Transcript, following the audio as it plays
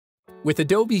With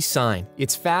Adobe Sign,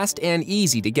 it's fast and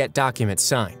easy to get documents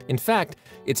signed. In fact,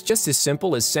 it's just as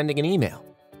simple as sending an email.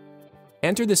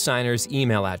 Enter the signer's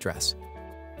email address.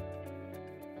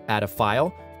 Add a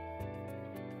file,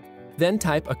 then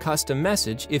type a custom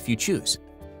message if you choose.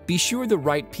 Be sure the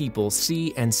right people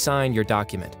see and sign your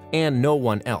document, and no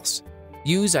one else.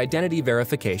 Use identity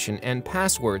verification and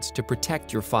passwords to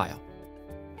protect your file.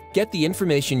 Get the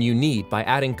information you need by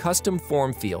adding custom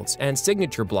form fields and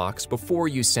signature blocks before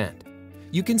you send.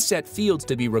 You can set fields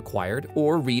to be required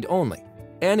or read-only,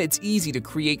 and it's easy to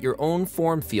create your own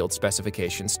form field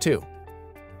specifications too.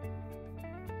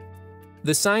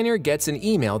 The signer gets an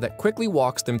email that quickly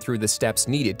walks them through the steps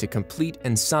needed to complete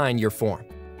and sign your form.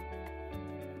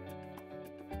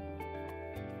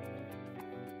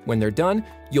 When they're done,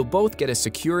 you'll both get a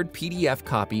secured PDF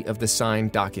copy of the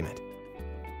signed document.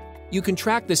 You can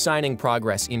track the signing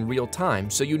progress in real time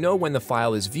so you know when the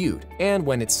file is viewed and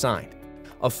when it's signed.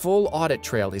 A full audit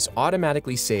trail is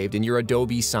automatically saved in your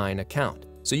Adobe Sign account,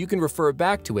 so you can refer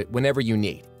back to it whenever you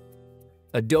need.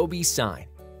 Adobe Sign.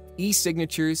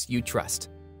 E-signatures you trust.